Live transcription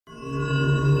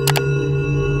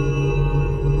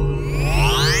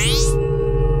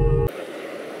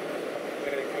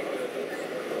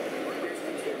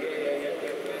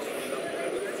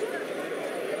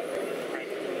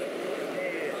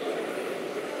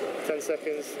10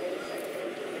 seconds.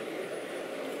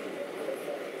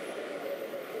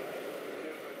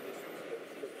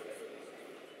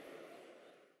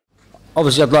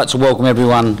 Obviously, I'd like to welcome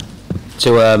everyone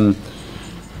to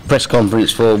press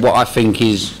conference for what I think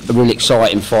is a really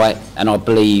exciting fight, and I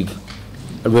believe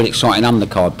a really exciting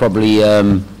undercard. Probably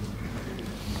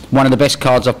one of the best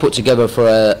cards I've put together for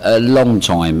a long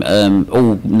time.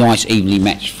 All nice, evenly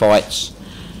matched fights.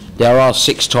 There are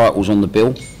 6 titles on the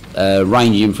bill,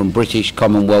 ranging from British,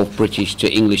 Commonwealth, British to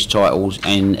English titles,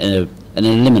 and an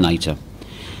eliminator.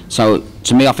 So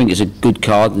to me, I think it's a good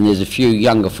card, and there's a few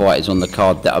younger fighters on the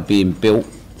card that are being built.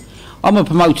 I'm a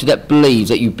promoter that believes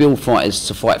that you build fighters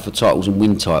to fight for titles and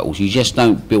win titles. You just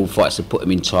don't build fighters to put them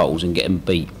in titles and get them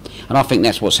beat. And I think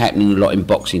that's what's happening a lot in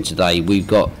boxing today. We've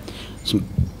got some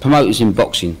promoters in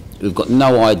boxing who've got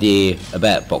no idea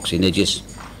about boxing. They're just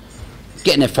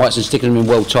getting their fights and sticking them in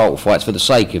world title fights for the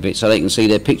sake of it, so they can see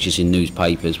their pictures in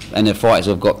newspapers, and their fighters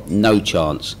have got no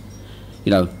chance.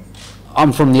 You know,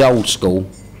 I'm from the old school,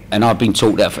 and I've been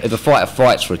taught that if a fighter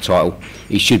fights for a title,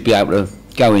 he should be able to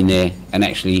go in there and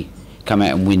actually come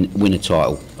out and win a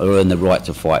title, or earn the right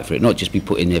to fight for it, not just be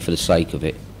put in there for the sake of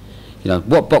it. You know,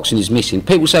 what boxing is missing,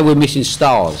 people say we're missing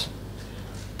stars,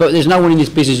 but there's no one in this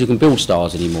business who can build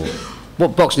stars anymore.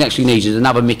 What boxing actually needs is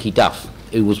another Mickey Duff,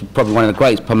 who was probably one of the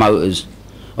greatest promoters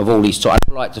of all these titles.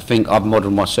 I'd like to think I've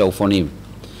modelled myself on him,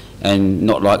 and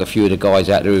not like a few of the guys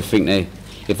out there who think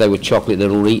if they were chocolate they'd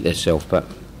all eat themselves, but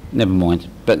never mind.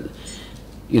 But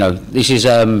you know, this is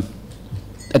a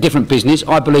different business.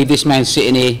 I believe this man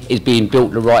sitting here is being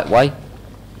built the right way.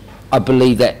 I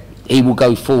believe that he will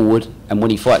go forward, and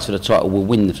when he fights for the title, will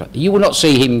win the title. You will not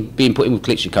see him being put in with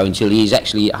Klitschko until he is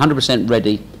actually 100%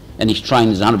 ready, and his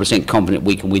trainers 100% confident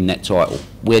we can win that title.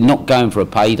 We're not going for a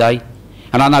payday,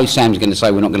 and I know Sam's going to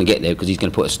say we're not going to get there because he's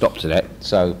going to put a stop to that.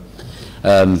 So,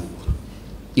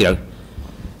 you know,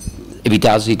 if he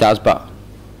does, he does, but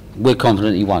we're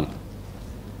confident he won't.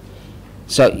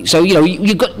 So you know,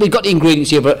 we've got the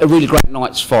ingredients here of a really great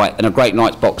night's fight and a great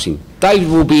night's boxing. David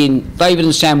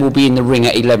and Sam will be in the ring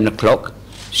at 11 o'clock,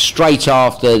 straight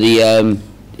after the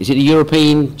is it the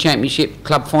European Championship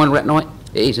Club final that night?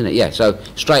 It is, isn't it? Yeah. So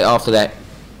straight after that,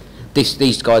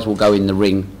 these guys will go in the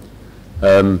ring.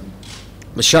 The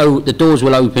doors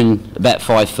will open about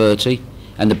 5:30,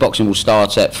 and the boxing will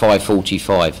start at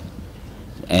 5:45.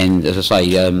 And as I say,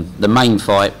 the main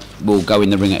fight will go in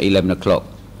the ring at 11 o'clock.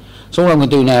 So all I'm going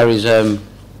to do now is,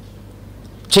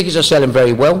 tickets are selling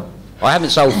very well. I haven't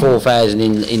sold 4,000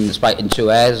 in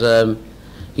 2 hours.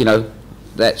 You know,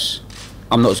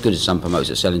 I'm not as good as some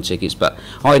promoters at selling tickets, but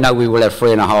I know we will have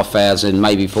 3,500,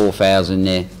 maybe 4,000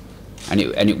 there, and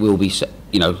it will be,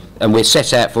 you know, and we're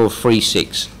set out for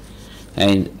 3,600.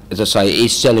 And as I say, it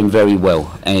is selling very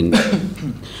well. And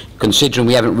considering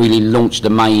we haven't really launched the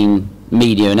main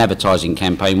media and advertising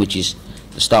campaign, which is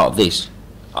the start of this,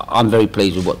 I'm very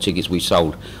pleased with what tickets we've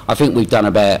sold. I think we've done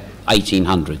about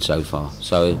 1,800 so far.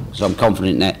 So I'm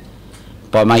confident that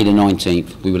by May the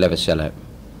 19th we will have a sellout.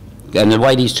 And the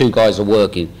way these two guys are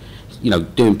working, you know,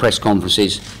 doing press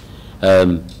conferences,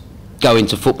 going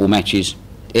to football matches,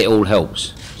 it all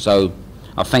helps. So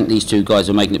I think these two guys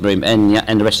are making it very, and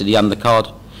the rest of the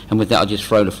undercard. And with that, I'll just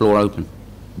throw the floor open.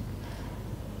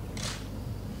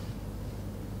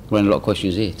 We're in a lot of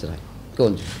questions here today. Go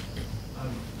on, Jim.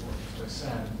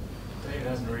 Sam, David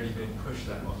hasn't really been pushed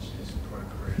that much in his pro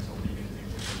career, so what are you going to do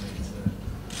differently to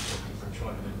what you've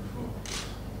tried to do before?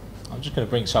 I'm just going to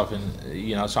bring something,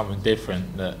 you know, something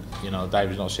different that, you know,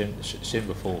 David's not seen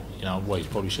before. You know, well, he's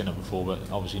probably seen it before, but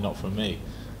obviously not from me.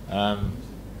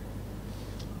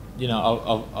 You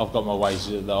know, I've got my ways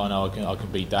that I know I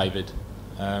can beat David,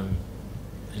 and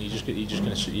you're just going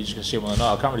to see him on the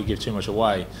night. I can't really give too much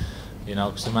away, you know,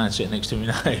 because the man's sitting next to me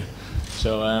now.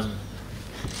 So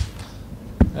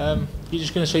you're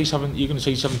just going to see something. You're going to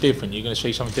see something different. You're going to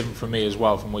see something different from me as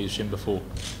well, from what you've seen before.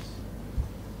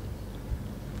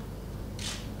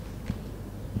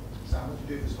 Sam, what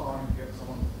do you do for sparring to get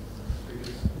someone as big as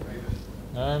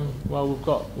David? Well,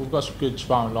 we've got some good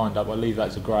sparring lined up. I'll leave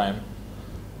that to Graham.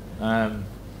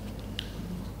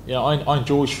 You know, I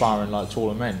enjoy sparring like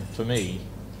taller men. For me,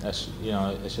 that's, you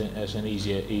know, it's an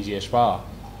easier spar,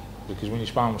 because when you're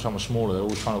sparring with someone smaller, they're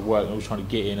always trying to work, they're always trying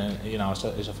to get in, and you know, it's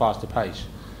a faster pace.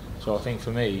 So I think for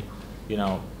me, you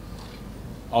know,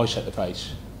 I set the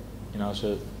pace. You know,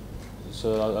 so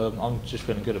I'm just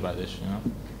feeling good about this. You know,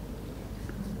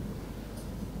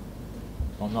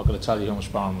 I'm not going to tell you who I'm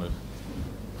sparring with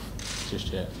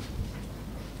just yet.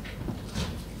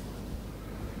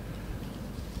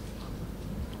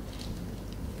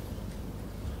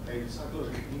 Hey,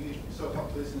 psychologically, can you get yourself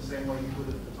up to this in the same way you would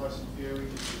have for Tyson Fury,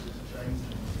 just as a change?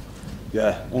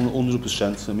 Yeah,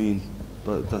 100%. I mean,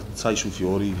 but that Tyson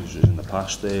Fury was in the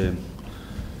past.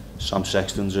 Sam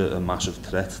Sexton's a massive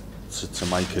threat to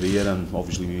my career and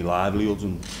obviously my livelihood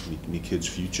and my kids'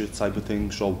 future type of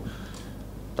thing. So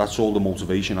that's all the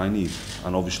motivation I need.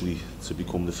 And obviously to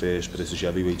become the first British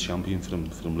heavyweight champion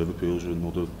from Liverpool is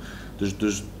another.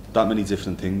 There's that many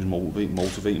different things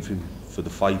motivating for the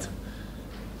fight.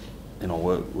 You know,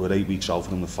 we're 8 weeks out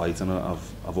from the fight, and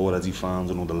I've already found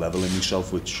another level in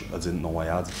myself which I didn't know I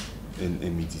had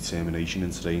in my determination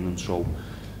in training. So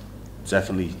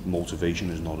definitely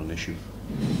motivation is not an issue.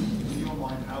 In your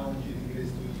mind, how long do you think it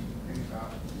is till you think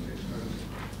about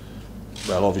it?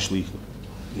 Well, obviously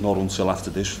not until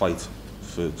after this fight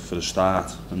for a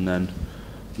start, and then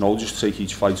no, just take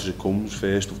each fight as it comes.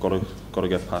 First, I've got to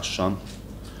get past Sam,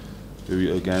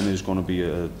 who again is going to be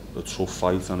a tough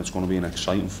fight, and it's going to be an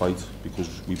exciting fight because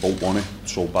we both want it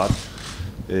so bad.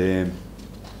 You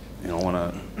know, and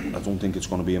I don't think it's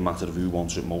going to be a matter of who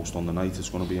wants it most on the night. It's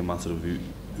going to be a matter of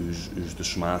who's the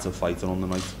smarter fighter on the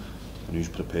night and who's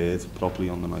prepared properly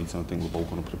on the night. And I think we're both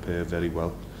going to prepare very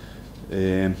well.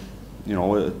 You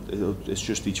know, it's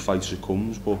just each fight as it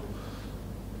comes. But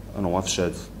I know I've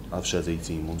said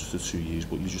 18 months to 2 years,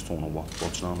 but you just don't know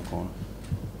what's around the corner.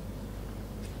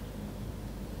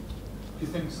 Do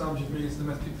you think Sam's your biggest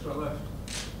domestic threat left?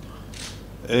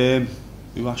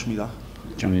 Who asked me that?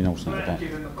 Johnny Nelson at the back.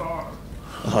 In the car.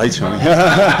 Hi, Johnny.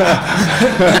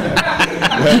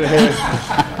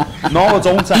 No, I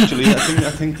don't actually.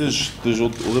 I think there's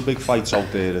other big fights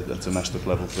out there at domestic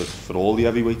level for all the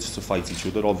heavyweights to fight each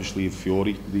other. Obviously, if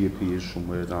Fury reappears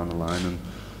somewhere down the line, and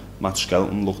Matt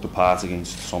Skelton looked apart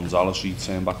against Tom Dallas, he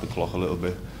turned back the clock a little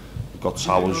bit. We've got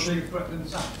Towers. Do you think they're a bigger threat than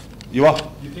Sam? You are? Do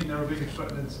you think they're a bigger threat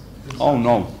than Sam? Oh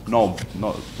no, not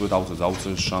without a doubt.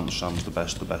 Sam's the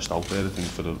best out there, I think,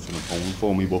 for an opponent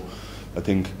for me. But I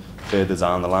think further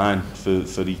down the line,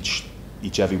 for each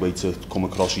heavyweight to come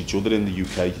across each other in the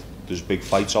UK, there's big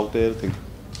fights out there, I think.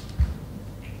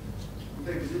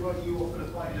 David, did you offer a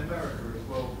fight in America as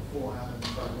well beforehand and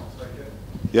decided not to take it?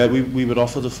 Yeah, we were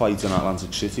offered a fight in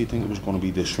Atlantic City. I think it was going to be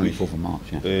this 24th week. of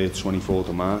March, yeah. 24th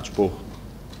of March. But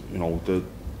you know,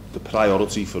 the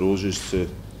priority for us is to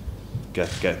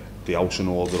get the house in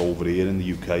order over here in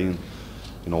the UK, and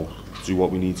you know, do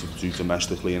what we need to do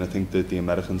domestically. And I think that the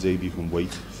American debut can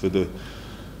wait for the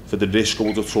risk I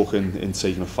would have took in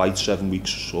taking a fight 7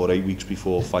 weeks or 8 weeks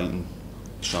before fighting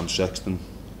Sam Sexton.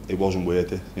 It wasn't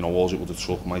worth it. You know, all it would have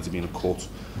took might have been a cut,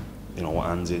 you know,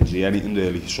 hands, injury, anything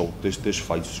really. So this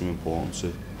fight's too important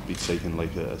to be taken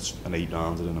like an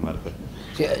 8-rounder in America.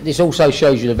 This also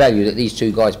shows you the value that these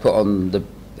two guys put on the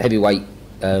heavyweight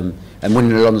and winning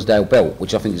the Lonsdale belt,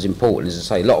 which I think is important. As I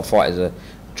say, a lot of fighters are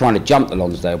trying to jump the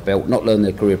Lonsdale belt, not learn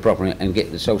their career properly, and get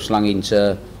themselves slung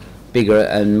into bigger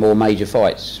and more major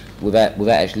fights without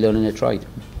actually learning their trade.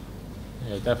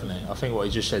 Yeah, definitely. I think what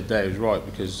he just said there is right,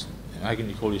 because how can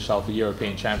you call yourself a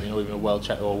European champion or even a world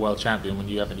champion when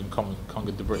you haven't even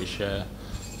conquered the British yet?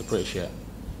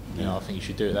 You know, I think you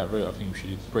should do it that route. I think you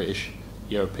should do British,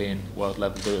 European, world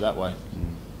level, do it that way.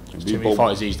 There's too many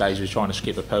fighters these days who are trying to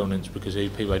skip opponents because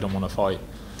people they don't want to fight.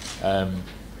 But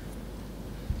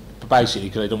basically,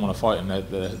 because they don't want to fight and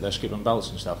they're skipping belts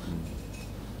and stuff.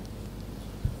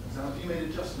 So have you made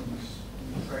adjustments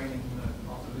in your training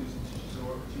after losing to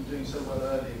Chisora? You were doing so well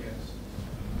early against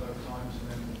low times and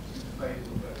then you faded a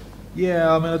little bit.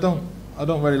 Yeah, I mean, I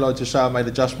don't really like to say I made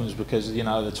adjustments because, you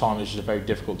know, at the time it was just a very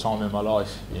difficult time in my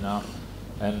life, you know,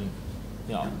 and,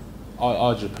 you know,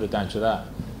 I just put it down to that.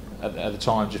 At the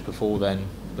time, just before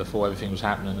everything was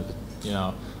happening, you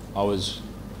know, I was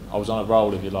on a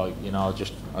roll, if you like, you know.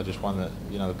 I just won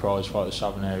the prize fight, the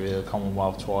Southern Area,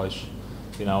 Commonwealth twice,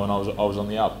 you know, and I was on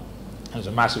the up. It was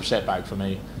a massive setback for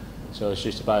me, so it's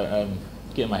just about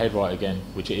getting my head right again,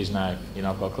 which it is now. You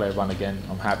know, I've got a clear run again.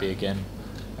 I'm happy again.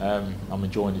 I'm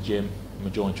enjoying the gym. I'm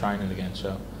enjoying training again.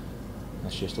 So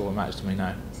that's just all that matters to me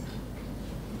now.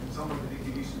 In some way, did it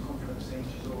give you some confidence seeing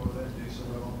Chisora then do so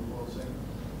well on the world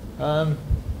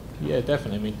scene? Yeah,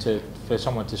 definitely. I mean, for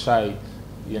someone to say,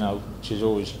 you know,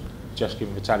 Chisora's just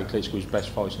given Vitaly Klitschko his best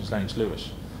fight since Lennox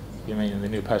Lewis. You know, I mean, and the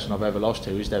new person I've ever lost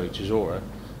to is Derek Chisora.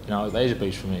 You know, that is a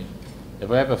boost for me. If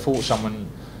I ever fought someone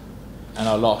and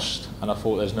I lost and I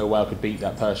thought there's no way I could beat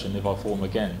that person if I fought him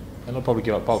again, then I'll probably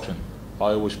give up boxing. But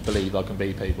I always believe I can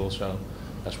beat people, so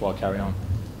that's why I carry on.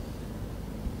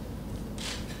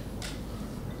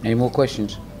 Any more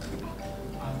questions?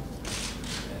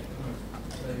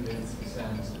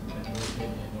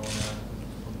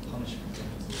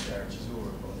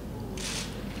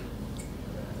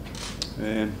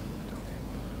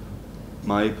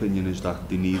 My opinion is that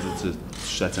they needed to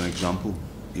set an example,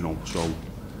 you know, so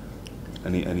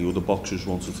any other boxers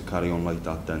wanted to carry on like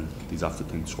that, then they'd have to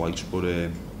think twice. But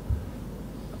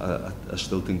I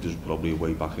still think there's probably a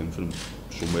way back in for him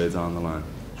somewhere down the line.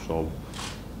 So,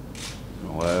 you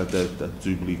know, I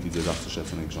do believe he did have to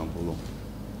set an example though.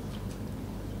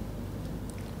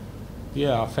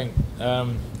 Yeah, I think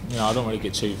you know, I don't really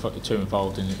get too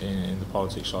involved in the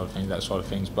politics side of things, that side of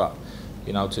things. But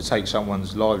you know, to take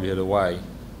someone's livelihood away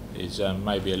is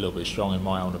maybe a little bit strong in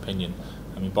my own opinion.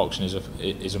 I mean, boxing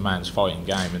is a man's fighting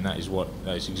game, and that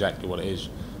is exactly what it is.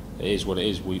 It is what it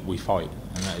is. We fight,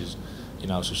 and that is, you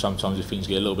know. So sometimes if things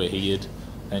get a little bit heated,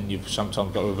 then you've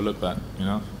sometimes got to overlook that, you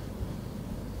know.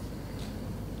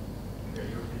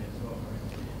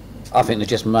 I think they've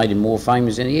just made him more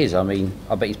famous than he is. I mean,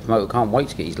 I bet his promoter can't wait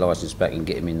to get his licence back and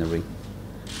get him in the ring.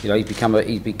 You know, he's become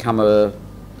a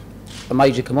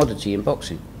major commodity in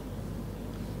boxing.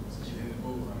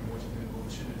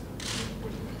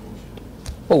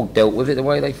 All dealt with it the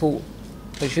way they thought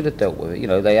they should have dealt with it. You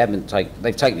know,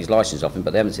 they've taken his licence off him,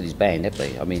 but they haven't said he's banned, have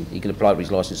they? I mean, he can apply for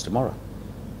his licence tomorrow.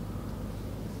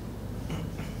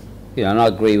 You know, and I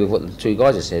agree with what the two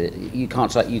guys have said. You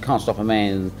can't stop a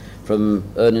man from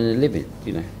earning a living.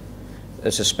 You know,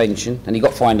 a suspension, and he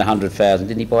got fined 100,000,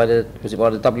 didn't he? Was it by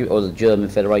the W or the German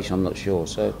Federation? I'm not sure.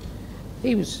 So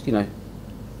he was, you know,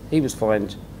 he was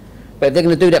fined. But if they're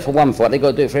going to do that for one fight, they've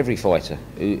got to do it for every fighter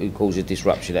who causes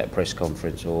disruption at a press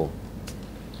conference or.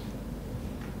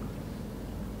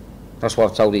 That's why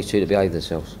I've told these two to behave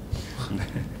themselves.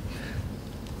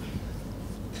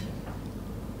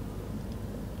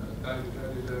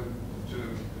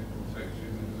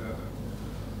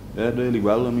 Yeah, really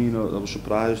well. I mean, I was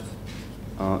surprised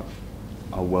how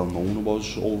well known I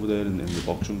was over there in the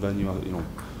boxing venue. You know,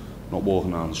 not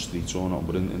walking around the streets or not,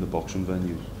 but in the boxing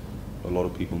venue, a lot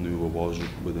of people knew who I was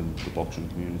within the boxing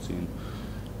community, and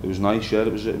it was nice. Yeah,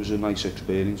 it was a nice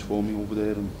experience for me over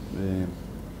there, and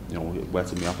you know, it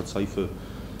whetted my appetite for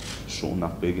something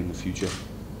that big in the future.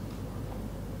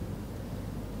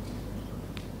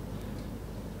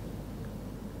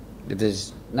 If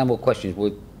there's no more questions,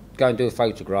 we'll go and do a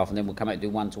photograph, and then we'll come out and do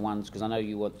one-to-ones, because I know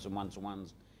you want some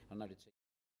one-to-ones. I know the team.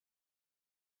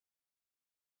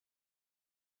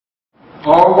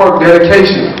 Hard work,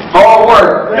 dedication. Hard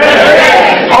work.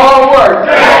 Dedication. Hard work.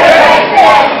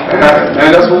 Dedication.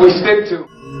 And that's what we stick to.